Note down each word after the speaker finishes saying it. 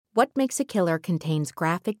What Makes a Killer contains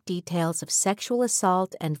graphic details of sexual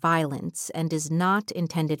assault and violence and is not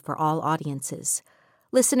intended for all audiences.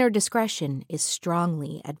 Listener discretion is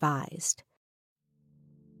strongly advised.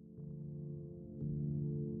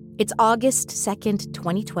 It's August 2nd,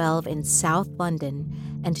 2012 in South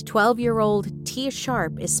London, and 12-year-old Tia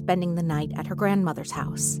Sharp is spending the night at her grandmother's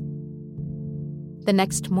house. The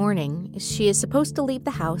next morning, she is supposed to leave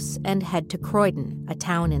the house and head to Croydon, a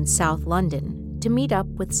town in South London, to meet up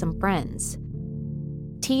with some friends.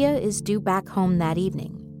 Tia is due back home that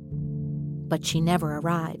evening, but she never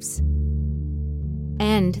arrives.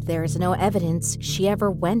 And there is no evidence she ever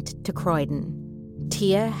went to Croydon.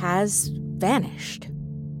 Tia has vanished.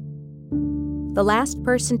 The last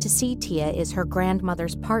person to see Tia is her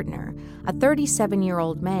grandmother's partner, a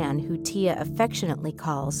 37-year-old man who Tia affectionately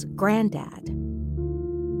calls Granddad.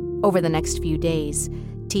 Over the next few days,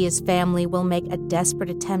 Tia's family will make a desperate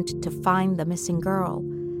attempt to find the missing girl,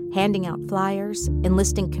 handing out flyers,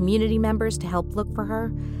 enlisting community members to help look for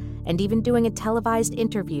her, and even doing a televised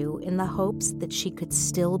interview in the hopes that she could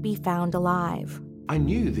still be found alive. I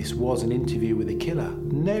knew this was an interview with a killer,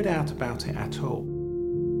 no doubt about it at all.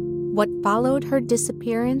 What followed her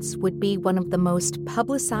disappearance would be one of the most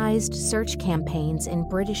publicized search campaigns in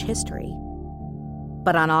British history.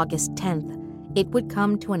 But on August 10th, it would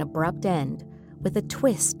come to an abrupt end, with a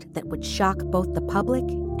twist that would shock both the public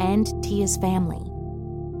and Tia's family.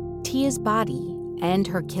 Tia's body and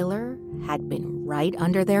her killer had been right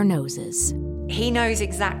under their noses. He knows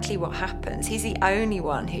exactly what happens. He's the only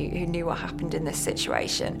one who knew what happened in this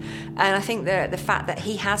situation. And I think the fact that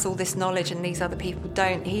he has all this knowledge and these other people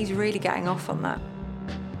don't, he's really getting off on that.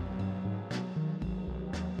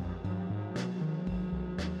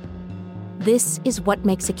 This is What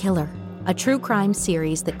Makes a Killer, a true crime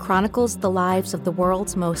series that chronicles the lives of the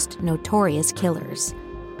world's most notorious killers.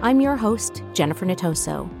 I'm your host, Jennifer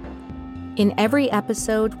Natoso. In every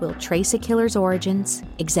episode, we'll trace a killer's origins,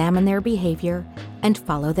 examine their behavior, and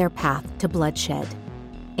follow their path to bloodshed.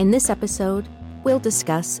 In this episode, we'll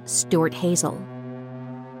discuss Stuart Hazell.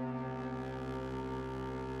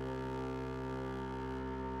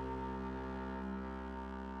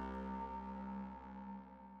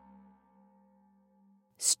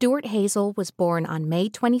 Stuart Hazell was born on May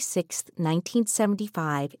 26,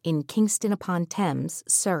 1975, in Kingston-upon-Thames,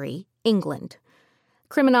 Surrey, England.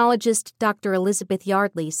 Criminologist Dr. Elizabeth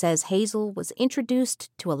Yardley says Hazell was introduced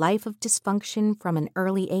to a life of dysfunction from an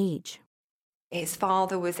early age. His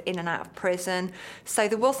father was in and out of prison, so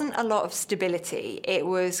there wasn't a lot of stability. It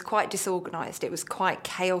was quite disorganised, it was quite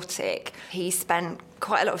chaotic. He spent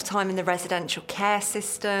quite a lot of time in the residential care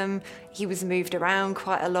system, he was moved around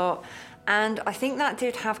quite a lot. And I think that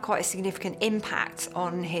did have quite a significant impact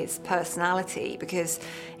on his personality because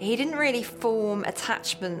he didn't really form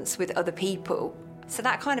attachments with other people. So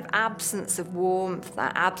that kind of absence of warmth,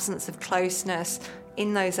 that absence of closeness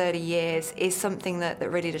in those early years is something that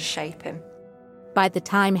really does shape him. By the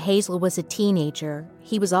time Hazell was a teenager,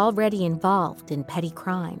 he was already involved in petty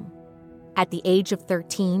crime. At the age of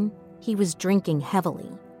 13, he was drinking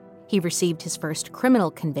heavily. He received his first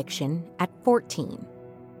criminal conviction at 14.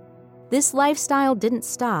 This lifestyle didn't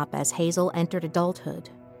stop as Hazell entered adulthood.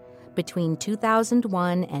 Between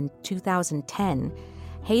 2001 and 2010,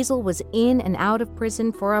 Hazell was in and out of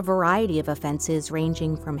prison for a variety of offenses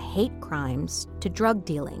ranging from hate crimes to drug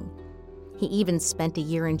dealing. He even spent a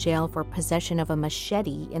year in jail for possession of a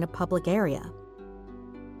machete in a public area.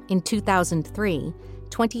 In 2003,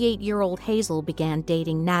 28-year-old Hazell began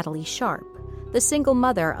dating Natalie Sharp, the single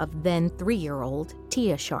mother of then 3-year-old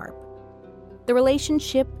Tia Sharp. The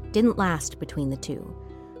relationship didn't last between the two,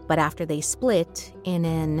 but after they split, in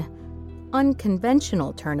an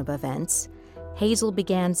unconventional turn of events, Hazell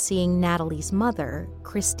began seeing Natalie's mother,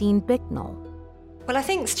 Christine Bicknell. Well, I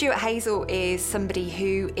think Stuart Hazell is somebody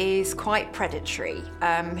who is quite predatory,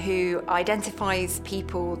 who identifies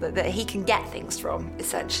people that he can get things from,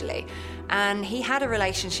 essentially. And he had a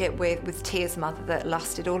relationship with Tia's mother that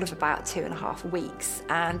lasted all of about 2.5 weeks.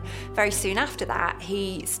 And very soon after that,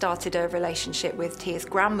 he started a relationship with Tia's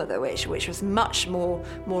grandmother, which was much more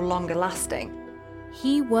longer lasting.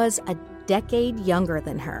 He was a decade younger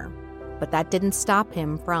than her. But that didn't stop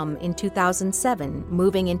him from, in 2007,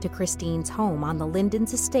 moving into Christine's home on the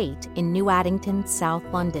Lindens estate in New Addington, South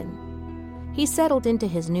London. He settled into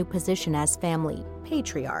his new position as family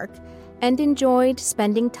patriarch and enjoyed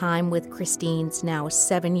spending time with Christine's now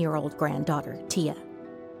 7-year-old granddaughter, Tia.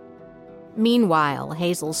 Meanwhile,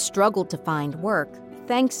 Hazell struggled to find work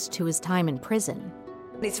thanks to his time in prison.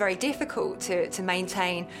 It's very difficult to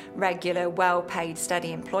maintain regular, well-paid,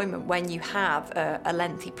 steady employment when you have a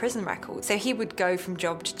lengthy prison record. So he would go from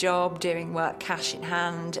job to job, doing work cash in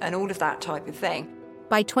hand and all of that type of thing.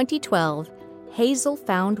 By 2012, Hazell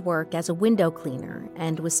found work as a window cleaner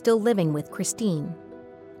and was still living with Christine.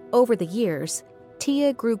 Over the years,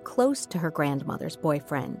 Tia grew close to her grandmother's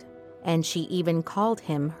boyfriend, and she even called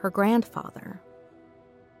him her grandfather.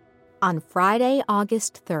 On Friday,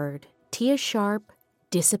 August 3rd, Tia Sharp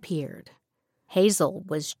disappeared. Hazell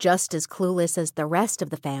was just as clueless as the rest of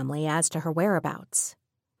the family as to her whereabouts.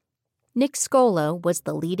 Nick Scola was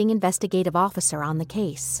the leading investigative officer on the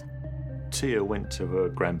case. Tia went to her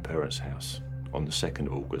grandparents' house on the 2nd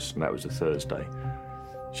of August, and that was a Thursday.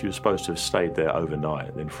 She was supposed to have stayed there overnight,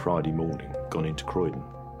 and then Friday morning gone into Croydon.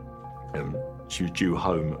 She was due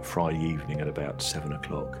home Friday evening at about 7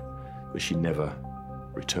 o'clock, but she never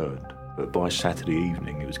returned. But by Saturday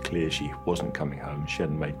evening, it was clear she wasn't coming home. She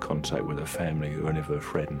hadn't made contact with her family or any of her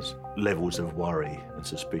friends. Levels of worry and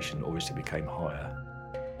suspicion obviously became higher.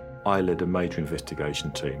 I led a major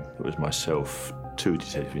investigation team. It was myself, 2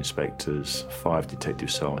 detective inspectors, 5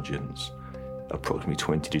 detective sergeants, approximately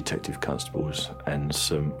 20 detective constables, and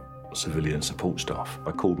some civilian support staff.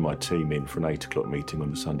 I called my team in for an 8 o'clock meeting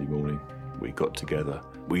on the Sunday morning. We got together.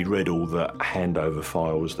 We read all the handover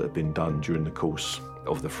files that had been done during the course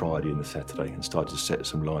of the Friday and the Saturday and started to set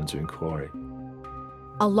some lines of inquiry.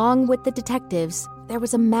 Along with the detectives, there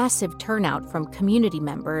was a massive turnout from community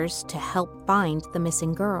members to help find the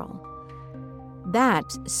missing girl. That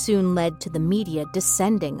soon led to the media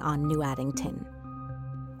descending on New Addington.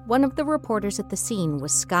 One of the reporters at the scene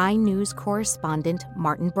was Sky News correspondent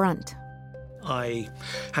Martin Brunt. I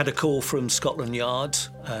had a call from Scotland Yard.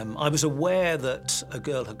 I was aware that a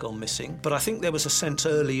girl had gone missing, but I think there was a sense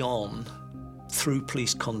early on through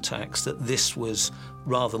police contacts that this was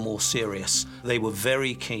rather more serious. They were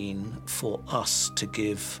very keen for us to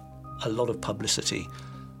give a lot of publicity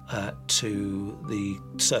to the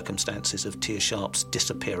circumstances of Tia Sharp's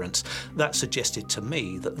disappearance. That suggested to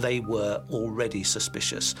me that they were already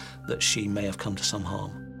suspicious that she may have come to some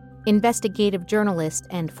harm. Investigative journalist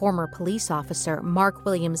and former police officer Mark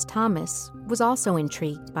Williams Thomas was also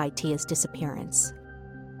intrigued by Tia's disappearance.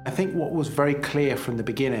 I think what was very clear from the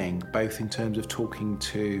beginning, both in terms of talking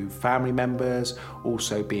to family members,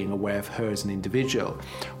 also being aware of her as an individual,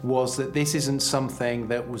 was that this isn't something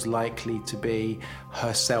that was likely to be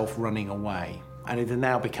herself running away. And it had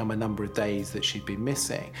now become a number of days that she'd been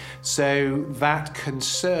missing. So that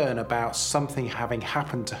concern about something having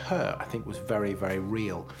happened to her, I think, was very, very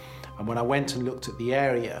real. And when I went and looked at the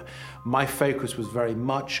area, my focus was very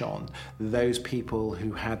much on those people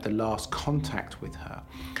who had the last contact with her.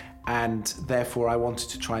 And therefore, I wanted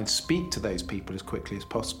to try and speak to those people as quickly as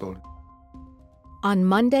possible. On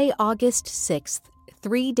Monday, August 6th,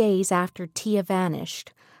 3 days after Tia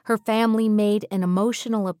vanished, her family made an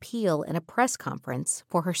emotional appeal in a press conference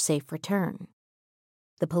for her safe return.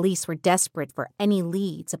 The police were desperate for any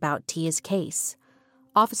leads about Tia's case.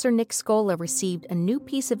 Officer Nick Scola received a new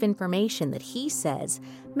piece of information that he says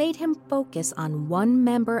made him focus on one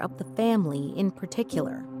member of the family in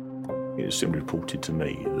particular. It was simply reported to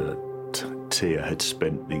me that Tia had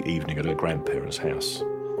spent the evening at her grandparents' house.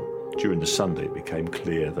 During the Sunday, it became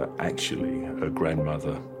clear that actually her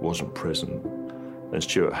grandmother wasn't present and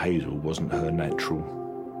Stuart Hazell wasn't her natural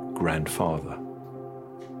grandfather.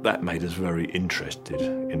 That made us very interested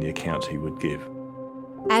in the accounts he would give.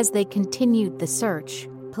 As they continued the search,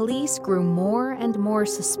 police grew more and more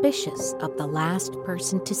suspicious of the last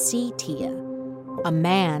person to see Tia, a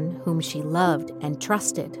man whom she loved and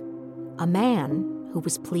trusted, a man who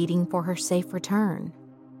was pleading for her safe return.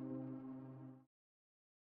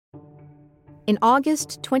 In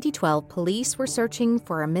August 2012, police were searching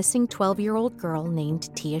for a missing 12-year-old girl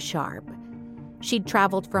named Tia Sharp. She'd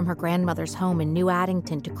traveled from her grandmother's home in New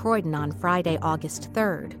Addington to Croydon on Friday, August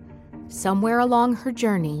 3rd. Somewhere along her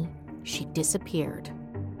journey, she disappeared.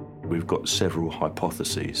 We've got several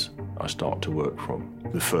hypotheses I start to work from.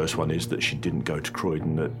 The first one is that she didn't go to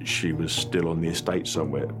Croydon, that she was still on the estate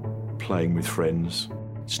somewhere, playing with friends,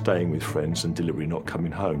 staying with friends and deliberately not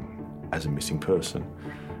coming home as a missing person.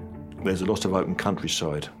 There's a lot of open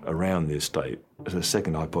countryside around the estate. As a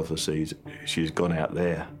second hypothesis, she's gone out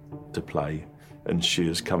there to play and she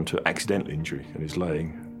has come to accidental injury and is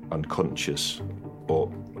laying unconscious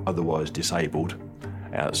or otherwise disabled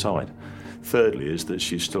outside. Thirdly is that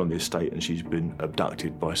she's still on the estate and she's been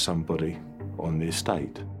abducted by somebody on the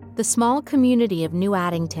estate. The small community of New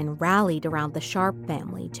Addington rallied around the Sharp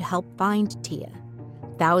family to help find Tia.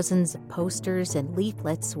 Thousands of posters and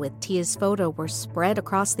leaflets with Tia's photo were spread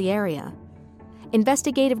across the area.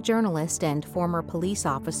 Investigative journalist and former police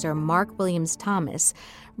officer Mark Williams Thomas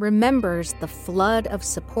remembers the flood of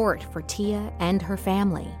support for Tia and her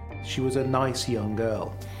family. She was a nice young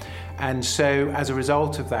girl. And so as a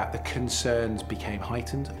result of that, the concerns became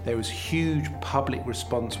heightened. There was huge public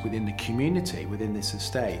response within the community, within this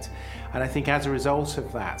estate. And I think as a result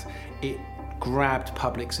of that, it grabbed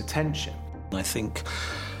public's attention. I think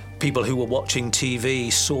people who were watching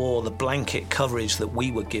TV saw the blanket coverage that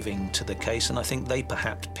we were giving to the case, and I think they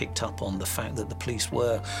perhaps picked up on the fact that the police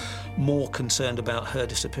were more concerned about her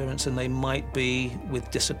disappearance than they might be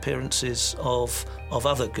with disappearances of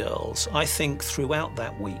other girls. I think throughout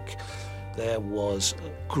that week there was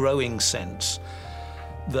a growing sense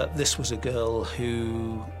that this was a girl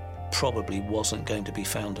who probably wasn't going to be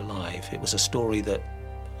found alive. It was a story that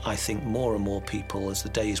I think more and more people, as the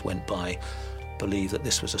days went by, believe that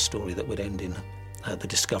this was a story that would end in the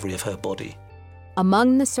discovery of her body.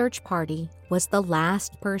 Among the search party was the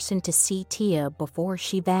last person to see Tia before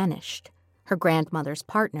she vanished, her grandmother's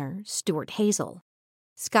partner, Stuart Hazell.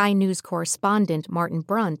 Sky News correspondent Martin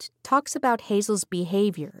Brunt talks about Hazell's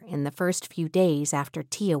behavior in the first few days after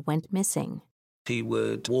Tia went missing. He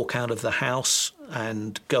would walk out of the house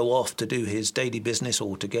and go off to do his daily business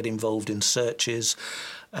or to get involved in searches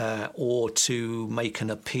or to make an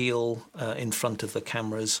appeal in front of the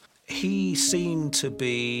cameras. He seemed to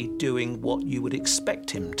be doing what you would expect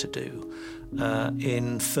him to do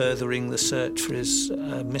in furthering the search for his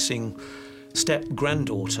missing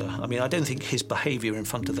step-granddaughter. I mean, I don't think his behaviour in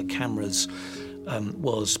front of the cameras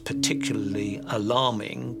was particularly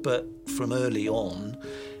alarming, but from early on,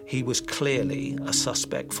 he was clearly a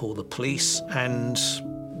suspect for the police, and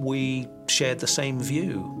we shared the same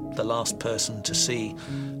view. The last person to see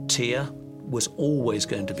Tia was always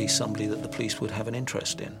going to be somebody that the police would have an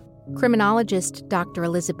interest in. Criminologist Dr.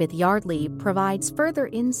 Elizabeth Yardley provides further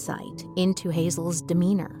insight into Hazell's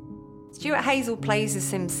demeanour. Stuart Hazell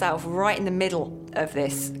places himself right in the middle of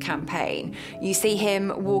this campaign. You see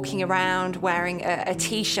him walking around wearing a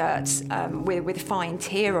T-shirt with fine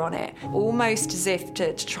Tia on it, almost as if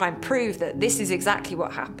to try and prove that this is exactly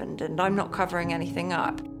what happened and I'm not covering anything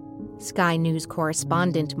up. Sky News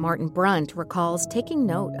correspondent Martin Brunt recalls taking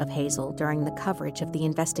note of Hazell during the coverage of the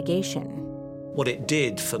investigation. What it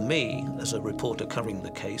did for me as a reporter covering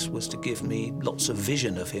the case was to give me lots of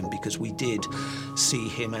vision of him, because we did see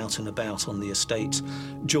him out and about on the estate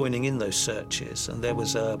joining in those searches. And there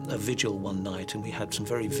was a vigil one night and we had some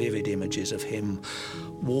very vivid images of him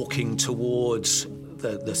walking towards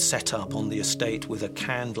the setup on the estate with a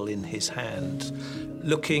candle in his hand,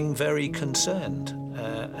 looking very concerned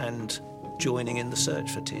and joining in the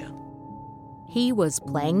search for Tia. He was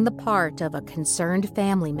playing the part of a concerned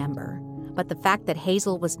family member, but the fact that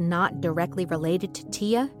Hazell was not directly related to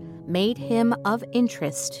Tia made him of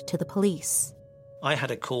interest to the police. I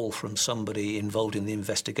had a call from somebody involved in the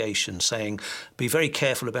investigation saying, be very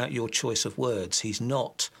careful about your choice of words. He's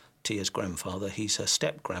not Tia's grandfather, he's her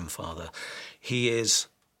step-grandfather. He is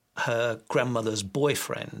her grandmother's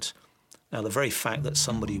boyfriend. Now, the very fact that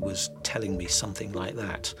somebody was telling me something like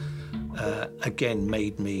that, again,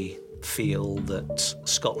 made me feel that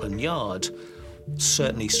Scotland Yard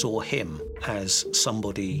certainly saw him as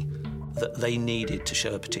somebody that they needed to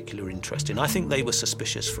show a particular interest in. I think they were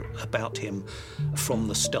suspicious about him from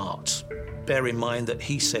the start. Bear in mind that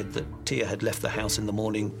he said that Tia had left the house in the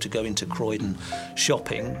morning to go into Croydon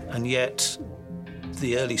shopping, and yet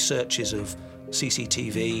the early searches of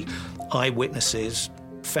CCTV, eyewitnesses,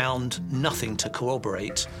 found nothing to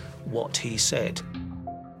corroborate what he said.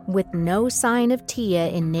 With no sign of Tia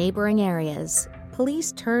in neighbouring areas,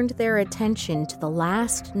 police turned their attention to the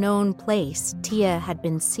last known place Tia had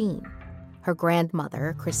been seen, her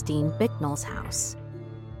grandmother, Christine Bicknell's house.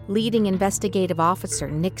 Leading investigative officer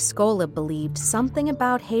Nick Scola believed something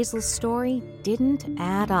about Hazell's story didn't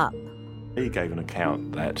add up. He gave an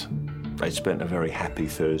account that they spent a very happy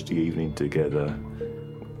Thursday evening together,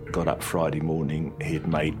 got up Friday morning, he had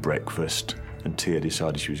made breakfast, and Tia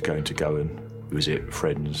decided she was going to go and visit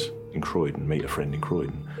friends in Croydon, meet a friend in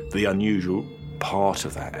Croydon. The unusual part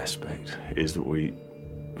of that aspect is that we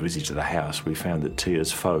visited the house, we found that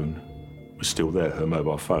Tia's phone was still there, her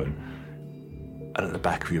mobile phone. And at the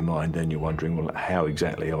back of your mind then you're wondering, well, how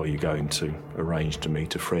exactly are you going to arrange to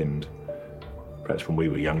meet a friend? Perhaps when we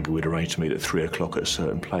were younger we'd arrange to meet at 3 o'clock at a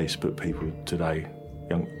certain place, but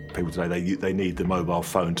young people today, they need the mobile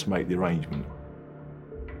phone to make the arrangement.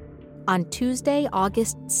 On Tuesday,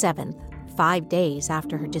 August 7th, 5 days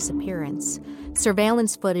after her disappearance,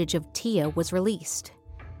 surveillance footage of Tia was released.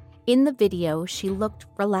 In the video, she looked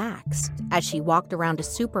relaxed as she walked around a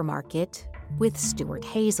supermarket with Stuart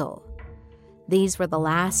Hazell. These were the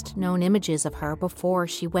last known images of her before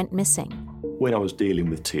she went missing. When I was dealing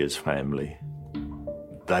with Tia's family,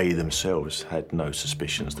 they themselves had no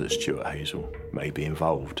suspicions that Stuart Hazell may be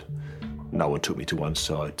involved. No one took me to one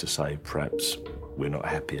side to say perhaps we're not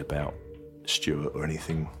happy about Stuart or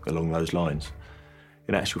anything along those lines.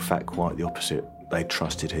 In actual fact, quite the opposite. They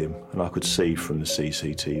trusted him, and I could see from the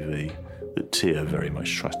CCTV that Tia very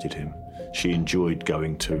much trusted him. She enjoyed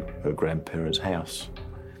going to her grandparents' house.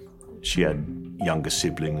 She had younger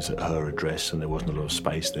siblings at her address and there wasn't a lot of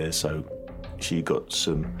space there, so she got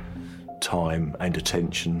some time and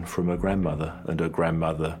attention from her grandmother, and her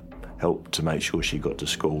grandmother helped to make sure she got to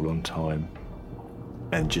school on time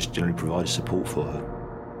and just generally provided support for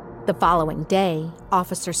her. The following day,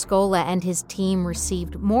 Officer Scola and his team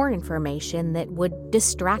received more information that would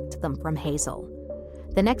distract them from Hazell.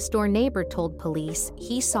 The next-door neighbor told police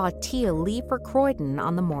he saw Tia leave for Croydon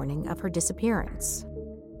on the morning of her disappearance.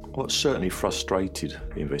 What certainly frustrated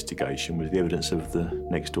the investigation was the evidence of the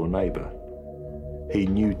next-door neighbour. He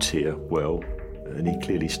knew Tia well, and he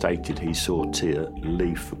clearly stated he saw Tia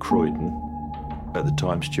leave for Croydon at the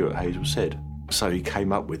time Stuart Hazell said. So he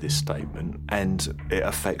came up with this statement, and it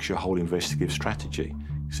affects your whole investigative strategy,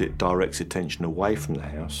 because it directs attention away from the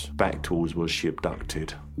house, back towards was she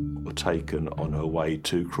abducted or taken on her way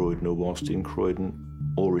to Croydon or whilst in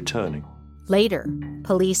Croydon or returning. Later,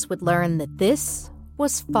 police would learn that this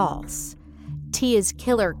was false. Tia's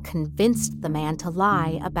killer convinced the man to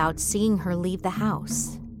lie about seeing her leave the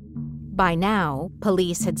house. By now,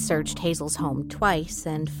 police had searched Hazell's home twice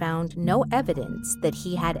and found no evidence that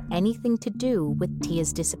he had anything to do with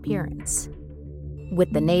Tia's disappearance.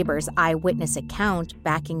 With the neighbor's eyewitness account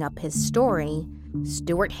backing up his story,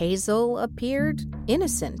 Stuart Hazell appeared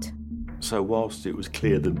innocent. So whilst it was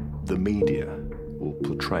clear that the media were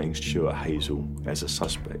portraying Stuart Hazell as a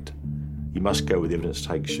suspect, you must go where the evidence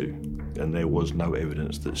takes you, and there was no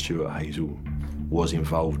evidence that Stuart Hazell was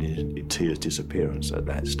involved in Tia's disappearance at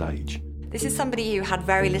that stage. This is somebody who had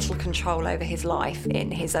very little control over his life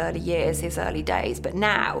in his early years, his early days, but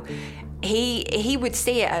now he would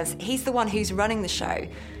see it as he's the one who's running the show.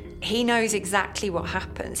 He knows exactly what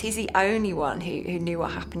happens. He's the only one who knew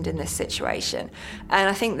what happened in this situation. And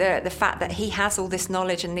I think the fact that he has all this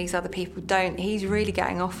knowledge and these other people don't, he's really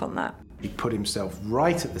getting off on that. He put himself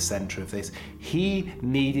right at the centre of this. He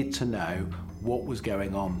needed to know what was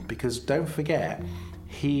going on, because don't forget,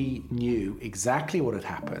 he knew exactly what had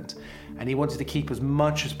happened and he wanted to keep as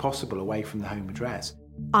much as possible away from the home address.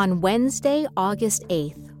 On Wednesday, August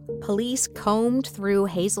 8th, police combed through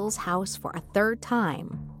Hazell's house for a third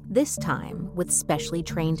time, this time with specially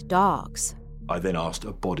trained dogs. I then asked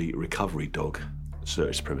a body recovery dog to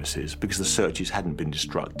search the premises because the searches hadn't been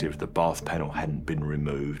destructive, the bath panel hadn't been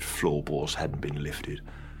removed, floorboards hadn't been lifted.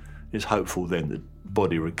 It's hopeful then that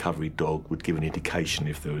body recovery dog would give an indication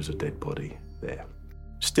if there was a dead body there.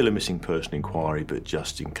 Still a missing person inquiry, but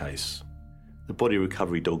just in case. The body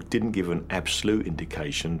recovery dog didn't give an absolute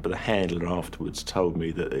indication, but a handler afterwards told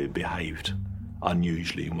me that it behaved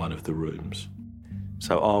unusually in one of the rooms.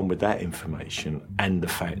 So armed with that information and the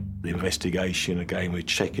fact the investigation, again we're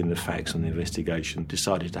checking the facts on the investigation,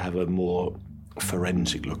 decided to have a more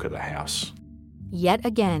forensic look at the house. Yet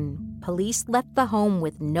again, police left the home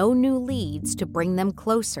with no new leads to bring them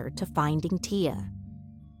closer to finding Tia.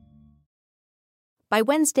 By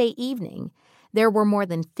Wednesday evening, there were more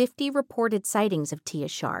than 50 reported sightings of Tia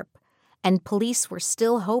Sharp, and police were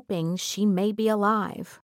still hoping she may be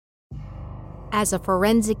alive. As a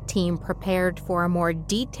forensic team prepared for a more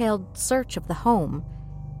detailed search of the home,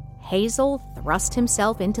 Hazell thrust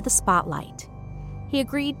himself into the spotlight. He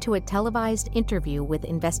agreed to a televised interview with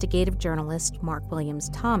investigative journalist Mark Williams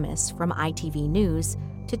Thomas from ITV News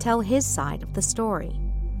to tell his side of the story.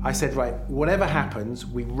 I said, right, whatever happens,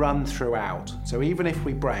 we run throughout. So even if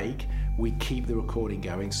we break, we keep the recording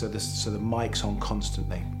going so the mic's on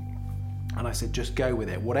constantly. And I said, just go with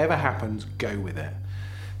it. Whatever happens, go with it.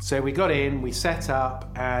 So we got in, we set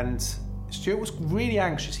up, and Stuart was really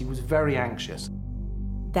anxious. He was very anxious.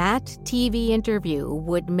 That TV interview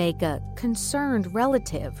would make a concerned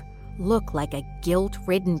relative look like a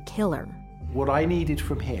guilt-ridden killer. What I needed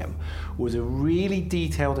from him was a really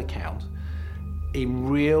detailed account in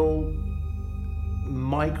real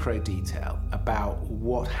micro detail about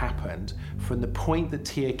what happened from the point that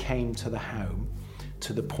Tia came to the home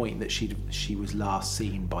to the point that she was last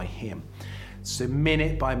seen by him. So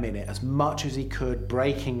minute by minute, as much as he could,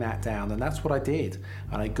 breaking that down, and that's what I did.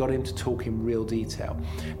 And I got him to talk in real detail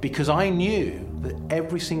because I knew that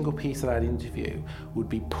every single piece of that interview would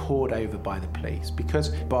be poured over by the police, because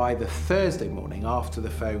by the Thursday morning after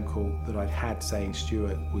the phone call that I'd had saying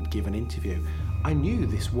Stuart would give an interview, I knew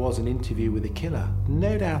this was an interview with a killer.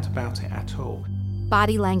 No doubt about it at all.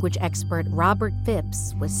 Body language expert Robert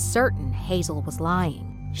Phipps was certain Hazell was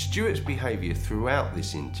lying. Stuart's behaviour throughout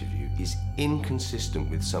this interview is inconsistent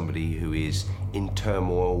with somebody who is in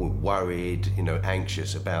turmoil, worried,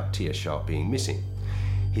 anxious about Tia Sharp being missing.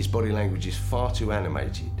 His body language is far too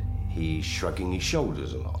animated. He's shrugging his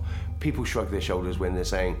shoulders a lot. People shrug their shoulders when they're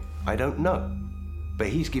saying, I don't know. But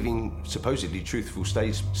he's giving supposedly truthful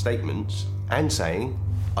statements and saying,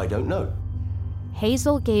 I don't know.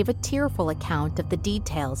 Hazell gave a tearful account of the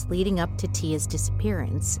details leading up to Tia's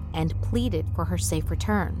disappearance and pleaded for her safe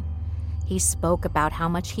return. He spoke about how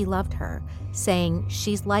much he loved her, saying,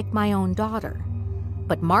 she's like my own daughter.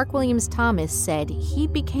 But Mark Williams Thomas said he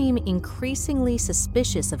became increasingly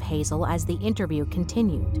suspicious of Hazell as the interview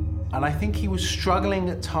continued. And I think he was struggling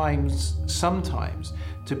at times, sometimes,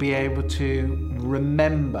 to be able to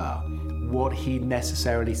remember what he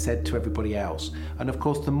necessarily said to everybody else. And of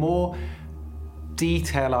course, the more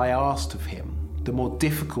detail I asked of him, the more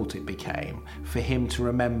difficult it became for him to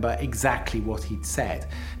remember exactly what he'd said.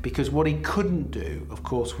 Because what he couldn't do, of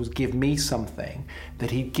course, was give me something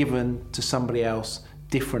that he'd given to somebody else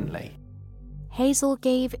differently. Hazell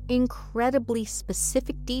gave incredibly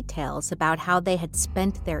specific details about how they had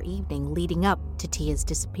spent their evening leading up to Tia's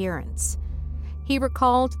disappearance. He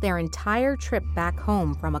recalled their entire trip back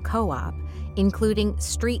home from a co-op, including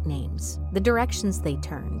street names, the directions they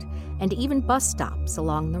turned, and even bus stops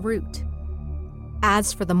along the route.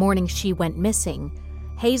 As for the morning she went missing,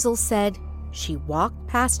 Hazell said, she walked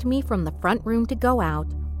past me from the front room to go out,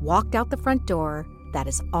 walked out the front door, that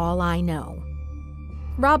is all I know.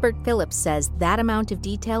 Robert Phillips says that amount of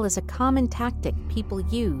detail is a common tactic people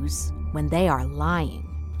use when they are lying.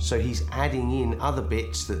 So he's adding in other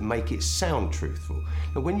bits that make it sound truthful.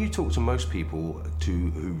 Now, when you talk to most people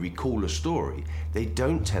who recall a story, they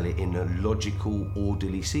don't tell it in a logical,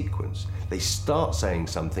 orderly sequence. They start saying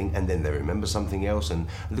something and then they remember something else, and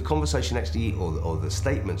the conversation actually, or the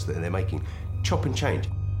statements that they're making, chop and change.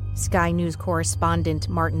 Sky News correspondent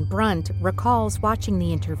Martin Brunt recalls watching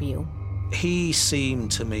the interview. He seemed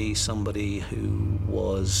to me somebody who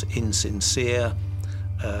was insincere.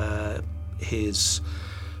 His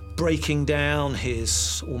breaking down,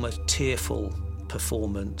 his almost tearful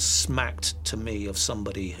performance smacked to me of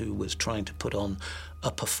somebody who was trying to put on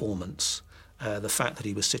a performance. The fact that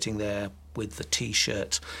he was sitting there with the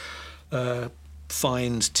T-shirt,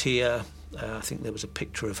 find Tia, I think there was a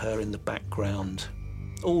picture of her in the background,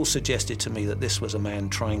 all suggested to me that this was a man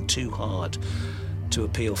trying too hard to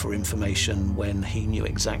appeal for information when he knew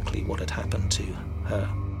exactly what had happened to her.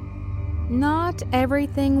 Not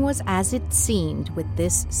everything was as it seemed with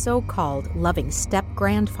this so-called loving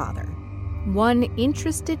step-grandfather. One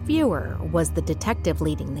interested viewer was the detective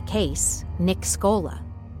leading the case, Nick Scola.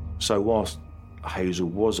 So whilst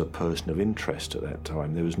Hazell was a person of interest at that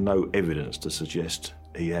time, there was no evidence to suggest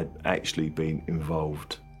he had actually been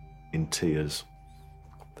involved in Tia's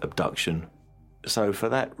abduction. So for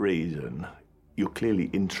that reason, you're clearly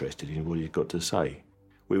interested in what he's got to say.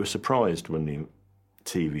 We were surprised when the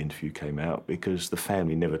TV interview came out because the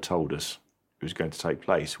family never told us it was going to take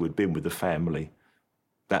place. We'd been with the family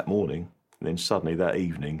that morning, and then suddenly that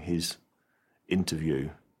evening his interview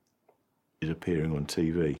is appearing on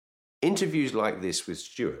TV. Interviews like this with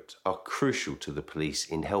Stuart are crucial to the police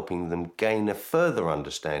in helping them gain a further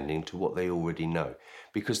understanding to what they already know,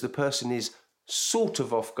 because the person is sort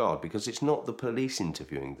of off guard because it's not the police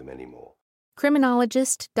interviewing them anymore.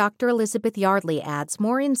 Criminologist Dr. Elizabeth Yardley adds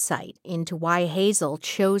more insight into why Hazell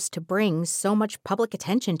chose to bring so much public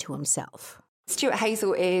attention to himself. Stuart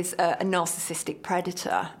Hazell is a narcissistic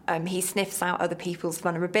predator. He sniffs out other people's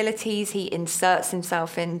vulnerabilities. He inserts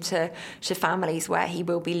himself into families where he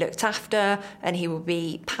will be looked after and he will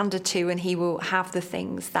be pandered to and he will have the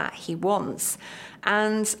things that he wants.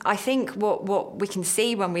 And I think what we can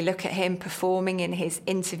see when we look at him performing in his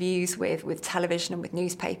interviews with television and with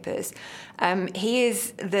newspapers, he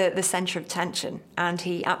is the centre of attention, and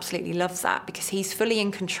he absolutely loves that because he's fully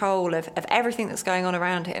in control of everything that's going on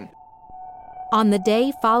around him. On the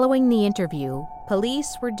day following the interview,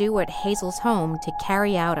 police were due at Hazell's home to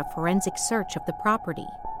carry out a forensic search of the property.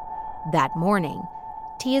 That morning,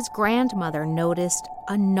 Tia's grandmother noticed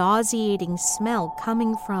a nauseating smell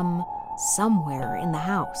coming from somewhere in the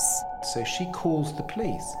house. So she calls the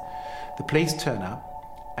police. The police turn up,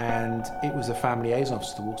 and it was a family liaison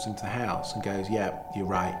officer that walks into the house and goes, yeah, you're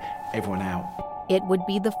right, everyone out. It would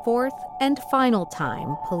be the fourth and final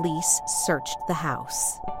time police searched the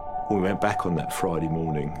house. When we went back on that Friday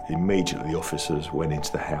morning, immediately the officers went into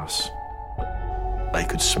the house. They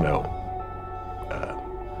could smell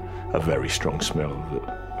a very strong smell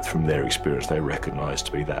that from their experience, they recognised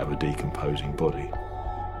to be that of a decomposing body.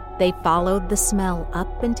 They followed the smell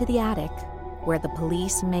up into the attic, where the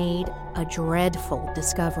police made a dreadful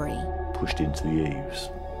discovery. Pushed into the eaves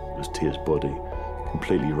was Tia's body,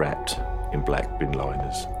 completely wrapped in black bin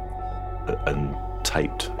liners and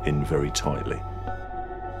taped in very tightly.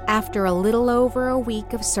 After a little over a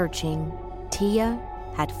week of searching, Tia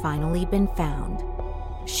had finally been found.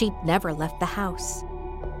 She'd never left the house.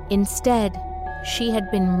 Instead, she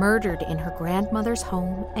had been murdered in her grandmother's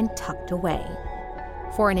home and tucked away.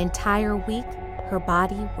 For an entire week, her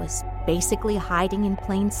body was basically hiding in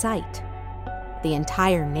plain sight. The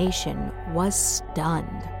entire nation was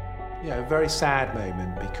stunned. Yeah, a very sad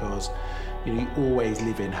moment because you always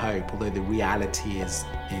live in hope, although the reality is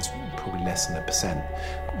probably less than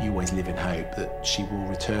 1%. You always live in hope that she will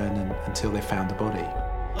return until they found the body.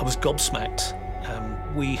 I was gobsmacked.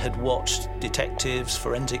 We had watched detectives,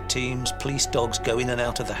 forensic teams, police dogs go in and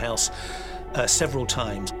out of the house several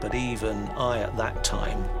times, but even I at that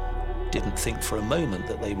time didn't think for a moment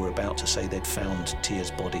that they were about to say they'd found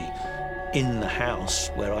Tia's body in the house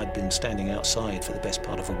where I'd been standing outside for the best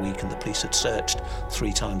part of a week and the police had searched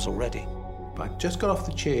 3 times already. I just got off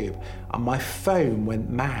the tube and my phone went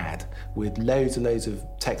mad with loads of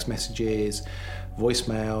text messages,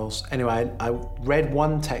 voicemails. Anyway, I read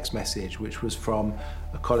one text message which was from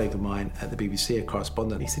a colleague of mine at the BBC, a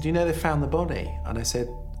correspondent. He said, "You know, they found the body." And I said,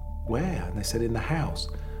 "Where?" And they said, "In the house."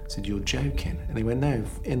 I said, "You're joking." And he went, "No,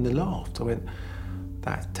 in the loft." I went,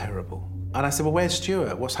 "That's terrible." And I said, "Well, where's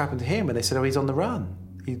Stuart? What's happened to him?" And they said, "Oh, he's on the run.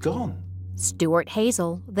 He's gone." Stuart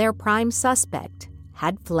Hazell, their prime suspect,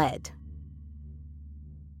 had fled.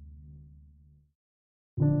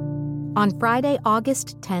 On Friday,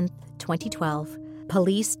 August 10th, 2012,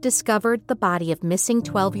 police discovered the body of missing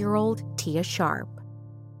 12-year-old Tia Sharp.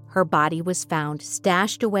 Her body was found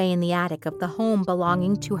stashed away in the attic of the home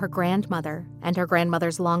belonging to her grandmother and her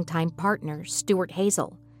grandmother's longtime partner, Stuart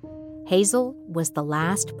Hazell. Hazell was the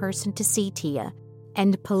last person to see Tia,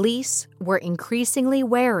 and police were increasingly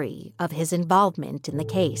wary of his involvement in the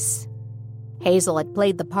case. Hazell had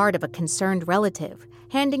played the part of a concerned relative,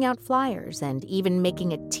 handing out flyers and even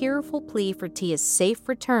making a tearful plea for Tia's safe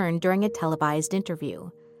return during a televised interview.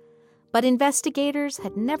 But investigators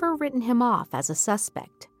had never written him off as a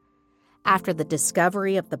suspect. After the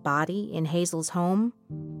discovery of the body in Hazell's home,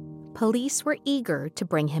 police were eager to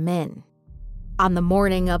bring him in. On the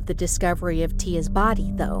morning of the discovery of Tia's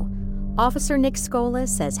body, though, Officer Nick Scola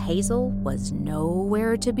says Hazell was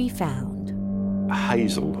nowhere to be found.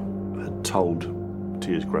 Hazell had told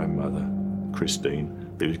Tia's grandmother, Christine,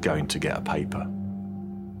 that he was going to get a paper.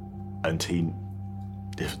 And he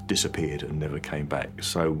disappeared and never came back.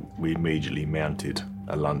 So we immediately mounted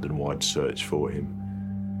a London-wide search for him.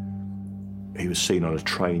 He was seen on a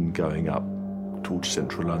train going up towards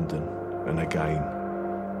central London. And again,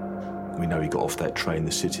 we know he got off that train in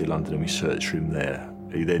the City of London and we searched for him there.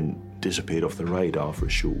 He then disappeared off the radar for a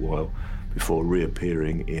short while before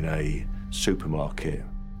reappearing in a supermarket.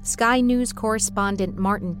 Sky News correspondent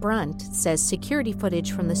Martin Brunt says security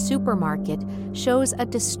footage from the supermarket shows a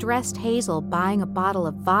distressed Hazell buying a bottle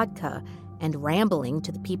of vodka and rambling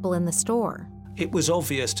to the people in the store. It was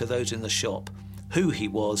obvious to those in the shop who he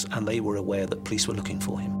was, and they were aware that police were looking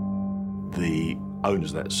for him. The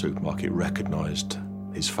owners of that supermarket recognised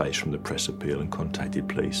his face from the press appeal and contacted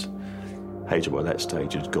police. Hazell, by that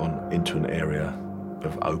stage, had gone into an area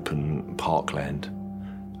of open parkland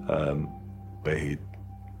where he'd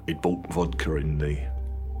bought vodka in the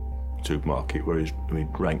supermarket, where he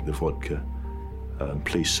drank the vodka.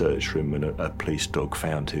 Police searched for him and a police dog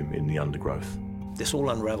found him in the undergrowth. This all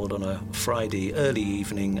unravelled on a Friday early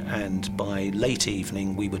evening, and by late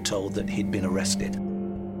evening we were told that he'd been arrested.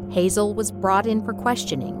 Hazell was brought in for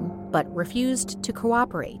questioning, but refused to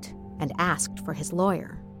cooperate and asked for his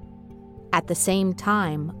lawyer. At the same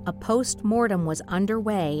time, a post-mortem was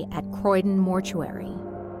underway at Croydon Mortuary.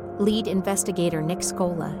 Lead investigator Nick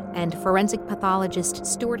Scola and forensic pathologist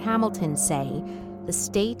Stuart Hamilton say the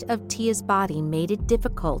state of Tia's body made it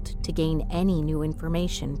difficult to gain any new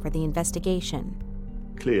information for the investigation.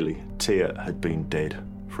 Clearly, Tia had been dead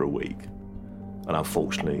for a week, and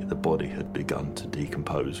unfortunately, the body had begun to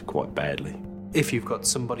decompose quite badly. If you've got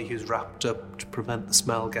somebody who's wrapped up to prevent the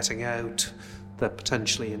smell getting out, they're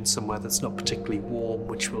potentially in somewhere that's not particularly warm,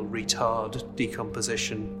 which will retard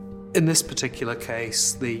decomposition. In this particular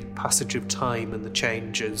case, the passage of time and the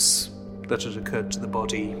changes that had occurred to the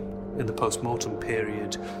body in the post-mortem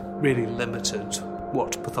period really limited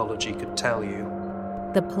what pathology could tell you.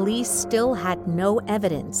 The police still had no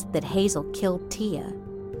evidence that Hazell killed Tia,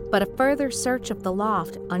 but a further search of the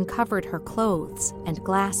loft uncovered her clothes and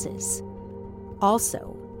glasses.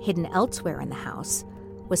 Also, hidden elsewhere in the house,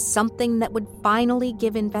 was something that would finally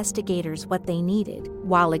give investigators what they needed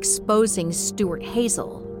while exposing Stuart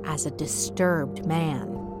Hazell as a disturbed man.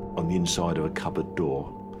 On the inside of a cupboard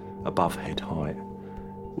door, above head height,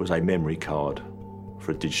 was a memory card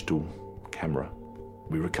for a digital camera.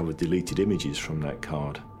 We recovered deleted images from that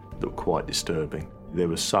card that were quite disturbing. There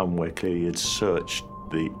was some where clearly he had searched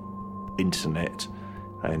the internet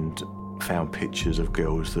and found pictures of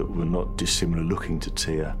girls that were not dissimilar looking to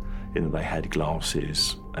Tia, in that they had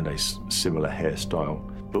glasses and a similar hairstyle.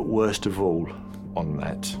 But worst of all, on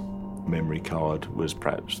that memory card was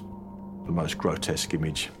perhaps the most grotesque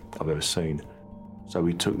image I've ever seen. So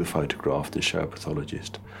we took the photograph to show a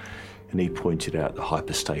pathologist, and he pointed out the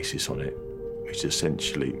hypostasis on it, which is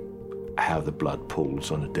essentially how the blood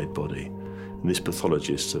pools on a dead body. And this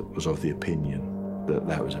pathologist was of the opinion that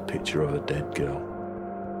that was a picture of a dead girl.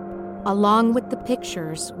 Along with the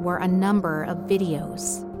pictures were a number of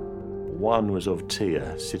videos. One was of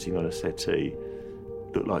Tia sitting on a settee,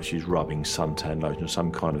 looked like she's rubbing suntan lotion or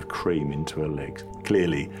some kind of cream into her legs.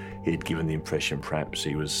 Clearly, he had given the impression perhaps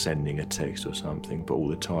he was sending a text or something, but all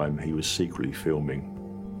the time he was secretly filming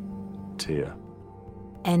Tia.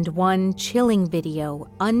 And one chilling video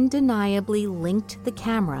undeniably linked the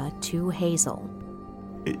camera to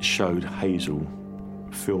Hazell. It showed Hazell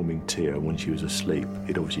filming Tia when she was asleep.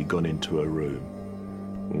 He'd obviously gone into her room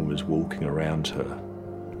and was walking around her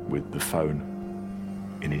with the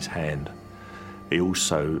phone in his hand. He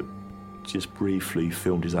also just briefly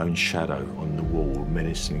filmed his own shadow on the wall,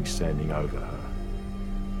 menacingly standing over her.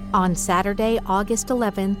 On Saturday, August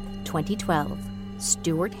 11th, 2012,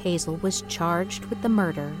 Stuart Hazell was charged with the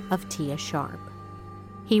murder of Tia Sharp.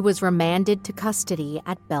 He was remanded to custody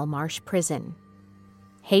at Belmarsh Prison.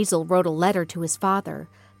 Hazell wrote a letter to his father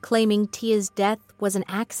claiming Tia's death was an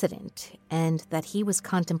accident and that he was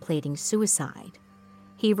contemplating suicide.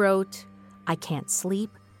 He wrote, "I can't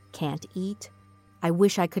sleep, can't eat. I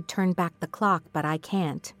wish I could turn back the clock, but I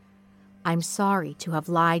can't. I'm sorry to have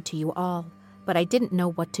lied to you all, but I didn't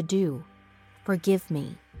know what to do. Forgive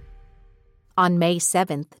me." On May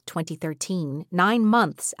 7th, 2013, 9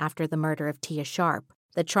 months after the murder of Tia Sharp,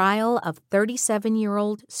 the trial of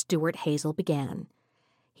 37-year-old Stuart Hazell began.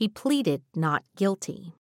 He pleaded not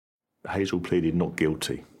guilty. Hazell pleaded not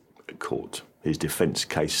guilty at court. His defence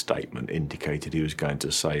case statement indicated he was going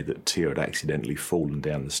to say that Tia had accidentally fallen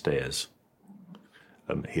down the stairs.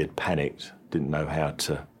 He had panicked, didn't know how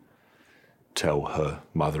to tell her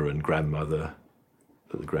mother and grandmother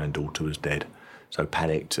that the granddaughter was dead, so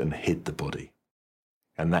panicked and hid the body.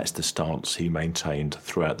 And that's the stance he maintained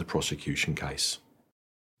throughout the prosecution case.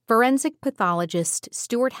 Forensic pathologist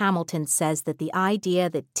Stuart Hamilton says that the idea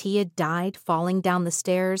that Tia died falling down the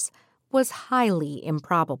stairs was highly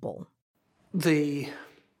improbable. The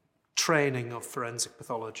training of forensic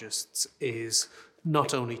pathologists is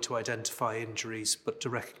not only to identify injuries, but to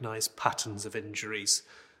recognise patterns of injuries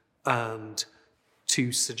and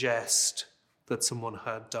to suggest that someone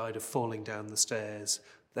had died of falling down the stairs.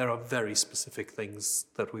 There are very specific things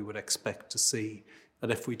that we would expect to see,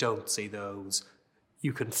 and if we don't see those,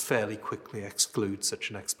 you can fairly quickly exclude such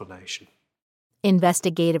an explanation.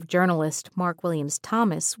 Investigative journalist Mark Williams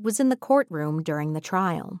Thomas was in the courtroom during the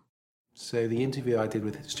trial. So the interview I did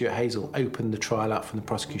with Stuart Hazell opened the trial up from the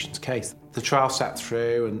prosecution's case. The trial sat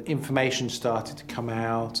through and information started to come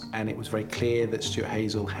out, and it was very clear that Stuart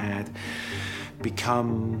Hazell had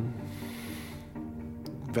become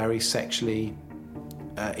very sexually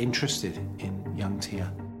interested in young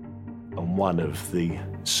Tia. And one of the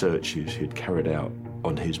searches he'd carried out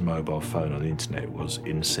on his mobile phone on the internet was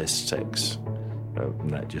incest sex. And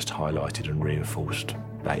that just highlighted and reinforced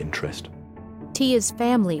that interest. Tia's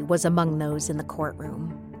family was among those in the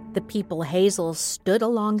courtroom, the people Hazell stood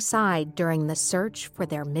alongside during the search for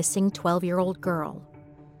their missing 12-year-old girl.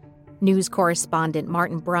 News correspondent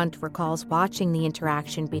Martin Brunt recalls watching the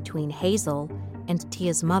interaction between Hazell and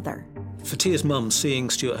Tia's mother. For Tia's mum, seeing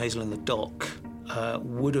Stuart Hazell in the dock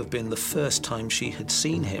would have been the first time she had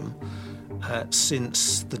seen him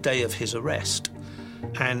since the day of his arrest.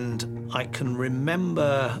 And I can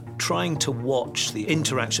remember trying to watch the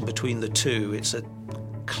interaction between the two. It's a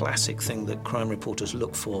classic thing that crime reporters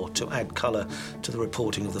look for to add colour to the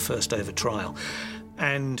reporting of the first day of a trial.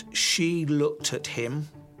 And she looked at him,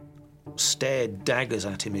 stared daggers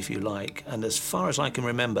at him, if you like, and as far as I can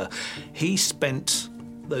remember, he spent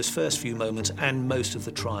those first few moments and most of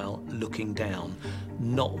the trial looking down,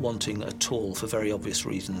 not wanting at all, for very obvious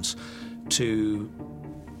reasons, to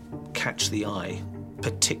catch the eye,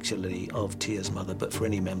 particularly of Tia's mother, but for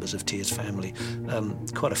any members of Tia's family,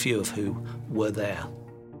 quite a few of who were there.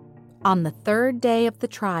 On the third day of the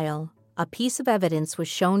trial, a piece of evidence was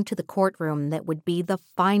shown to the courtroom that would be the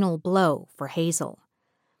final blow for Hazell.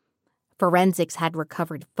 Forensics had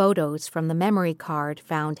recovered photos from the memory card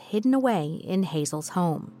found hidden away in Hazell's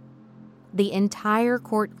home. The entire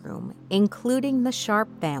courtroom, including the Sharp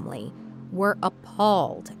family, were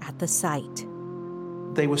appalled at the sight.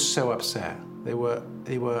 They were so upset. They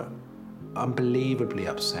were unbelievably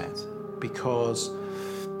upset because,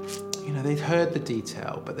 they'd heard the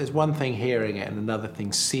detail, but there's one thing hearing it and another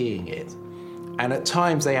thing seeing it. And at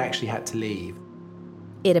times they actually had to leave.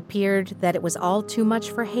 It appeared that it was all too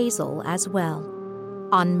much for Hazell as well.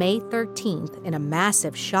 On May 13th, in a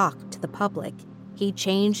massive shock to the public, he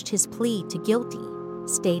changed his plea to guilty,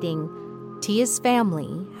 stating, "Tia's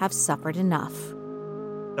family have suffered enough."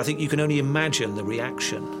 I think you can only imagine the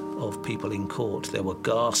reaction of people in court. There were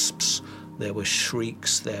gasps, there were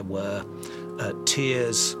shrieks, there were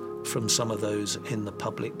tears from some of those in the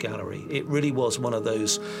public gallery. It really was one of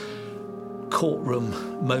those courtroom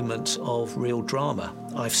moments of real drama.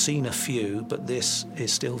 I've seen a few, but this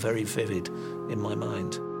is still very vivid in my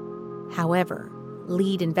mind. However,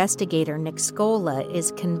 lead investigator Nick Scola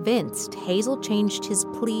is convinced Hazell changed his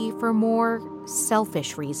plea for more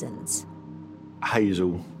selfish reasons.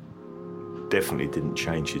 Hazell definitely didn't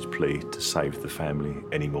change his plea to save the family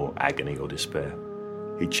any more agony or despair.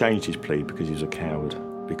 He changed his plea because he was a coward,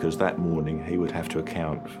 because that morning he would have to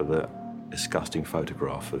account for the disgusting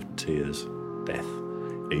photograph of Tia's death.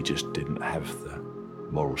 He just didn't have the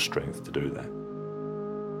moral strength to do that.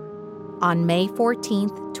 On May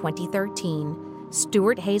 14th, 2013,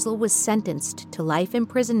 Stuart Hazell was sentenced to life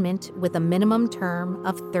imprisonment with a minimum term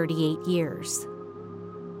of 38 years.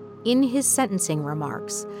 In his sentencing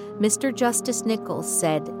remarks, Mr. Justice Nichols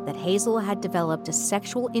said that Hazell had developed a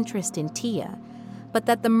sexual interest in Tia, but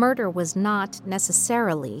that the murder was not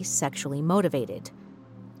necessarily sexually motivated.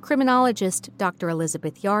 Criminologist Dr.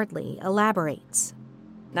 Elizabeth Yardley elaborates.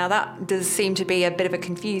 Now that does seem to be a bit of a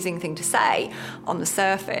confusing thing to say on the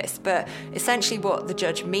surface, but essentially what the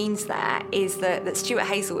judge means there is that Stuart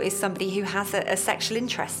Hazell is somebody who has a sexual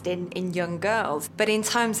interest in young girls. But in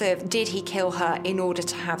terms of did he kill her in order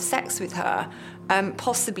to have sex with her,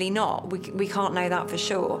 possibly not. We can't know that for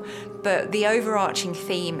sure. But the overarching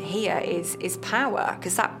theme here is power,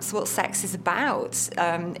 because that's what sex is about.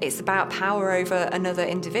 It's about power over another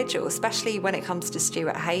individual, especially when it comes to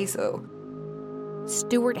Stuart Hazell.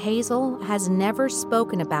 Stuart Hazell has never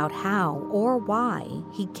spoken about how or why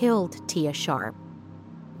he killed Tia Sharp.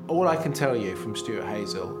 All I can tell you from Stuart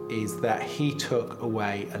Hazell is that he took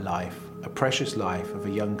away a life, a precious life of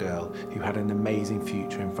a young girl who had an amazing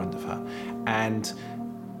future in front of her. And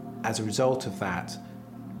as a result of that,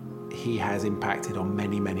 he has impacted on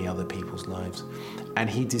many, many other people's lives. And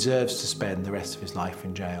he deserves to spend the rest of his life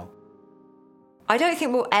in jail. I don't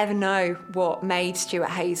think we'll ever know what made Stuart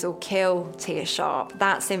Hazell kill Tia Sharp.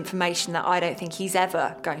 That's information that I don't think he's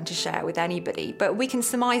ever going to share with anybody. But we can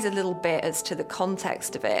surmise a little bit as to the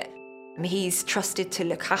context of it. He's trusted to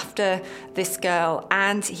look after this girl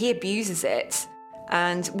and he abuses it.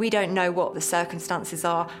 And we don't know what the circumstances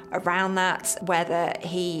are around that, whether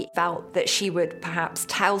he felt that she would perhaps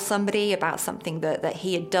tell somebody about something that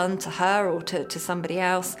he had done to her or to somebody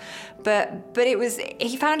else. But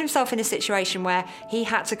he found himself in a situation where he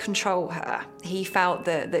had to control her. He felt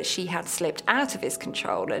that she had slipped out of his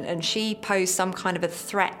control and she posed some kind of a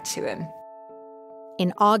threat to him.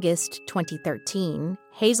 In August 2013,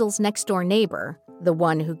 Hazell's next-door neighbor, the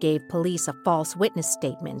one who gave police a false witness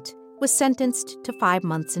statement, was sentenced to 5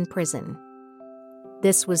 months in prison.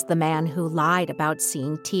 This was the man who lied about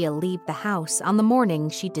seeing Tia leave the house on the morning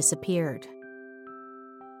she disappeared.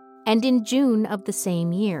 And in June of the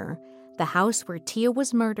same year, the house where Tia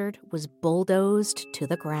was murdered was bulldozed to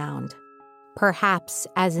the ground, perhaps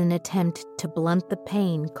as an attempt to blunt the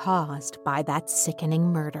pain caused by that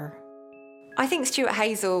sickening murder. I think Stuart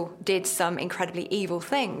Hazell did some incredibly evil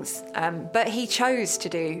things, but he chose to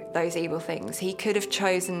do those evil things. He could have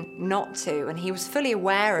chosen not to, and he was fully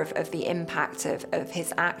aware of the impact of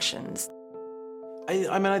his actions.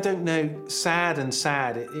 I mean, I don't know, sad,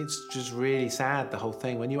 it's just really sad, the whole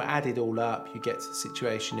thing. When you add it all up, you get to the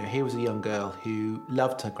situation, here was a young girl who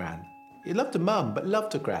loved her gran. He loved her mum, but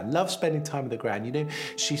loved her gran, loved spending time with her gran.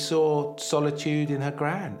 She saw solitude in her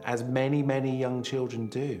gran, as many, many young children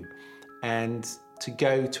do. And to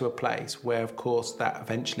go to a place where, of course, that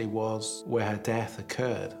eventually was where her death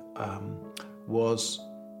occurred, was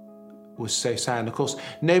so sad. And of course,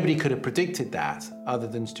 nobody could have predicted that other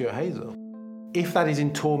than Stuart Hazell. If that is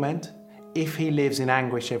in torment, if he lives in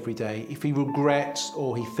anguish every day, if he regrets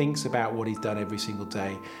or he thinks about what he's done every single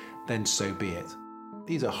day, then so be it.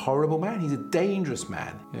 He's a horrible man. He's a dangerous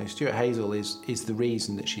man. You know, Stuart Hazell is the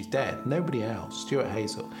reason that she's dead. Nobody else. Stuart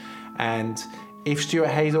Hazell. And if Stuart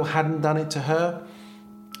Hazell hadn't done it to her,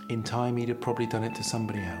 in time he'd have probably done it to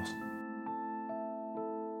somebody else.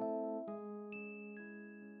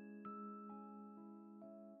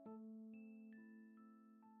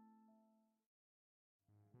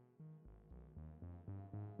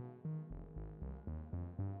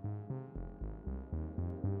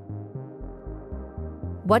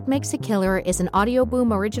 What Makes a Killer is an Audio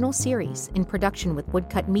Boom original series in production with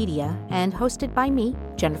Woodcut Media and hosted by me,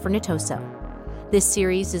 Jennifer Natoso. This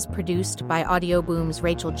series is produced by Audio Boom's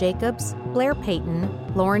Rachel Jacobs, Blair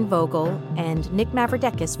Payton, Lauren Vogel, and Nick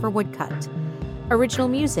Mavrodekis for Woodcut. Original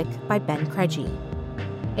music by Ben Craigie.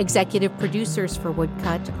 Executive producers for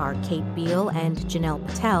Woodcut are Kate Beale and Janelle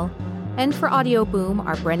Patel, and for Audio Boom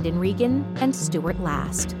are Brendan Regan and Stuart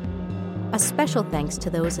Last. A special thanks to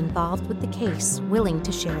those involved with the case willing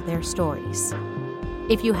to share their stories.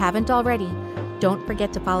 If you haven't already, don't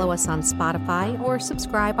forget to follow us on Spotify or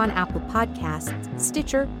subscribe on Apple Podcasts,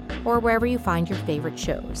 Stitcher, or wherever you find your favorite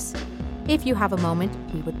shows. If you have a moment,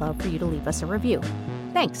 we would love for you to leave us a review.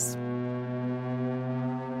 Thanks.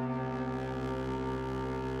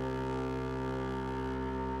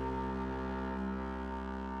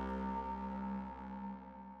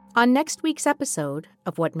 On next week's episode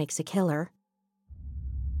of What Makes a Killer,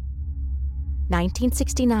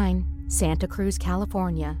 1969, Santa Cruz,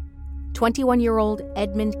 California. 21-year-old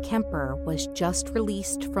Edmund Kemper was just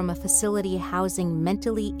released from a facility housing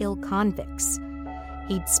mentally ill convicts.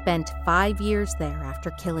 He'd spent 5 years there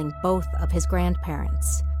after killing both of his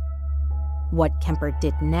grandparents. What Kemper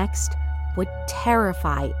did next would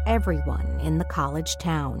terrify everyone in the college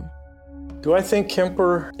town. Do I think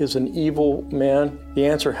Kemper is an evil man? The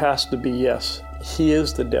answer has to be yes. He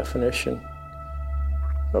is the definition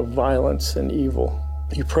of violence and evil.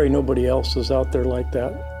 You pray nobody else is out there like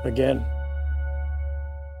that again.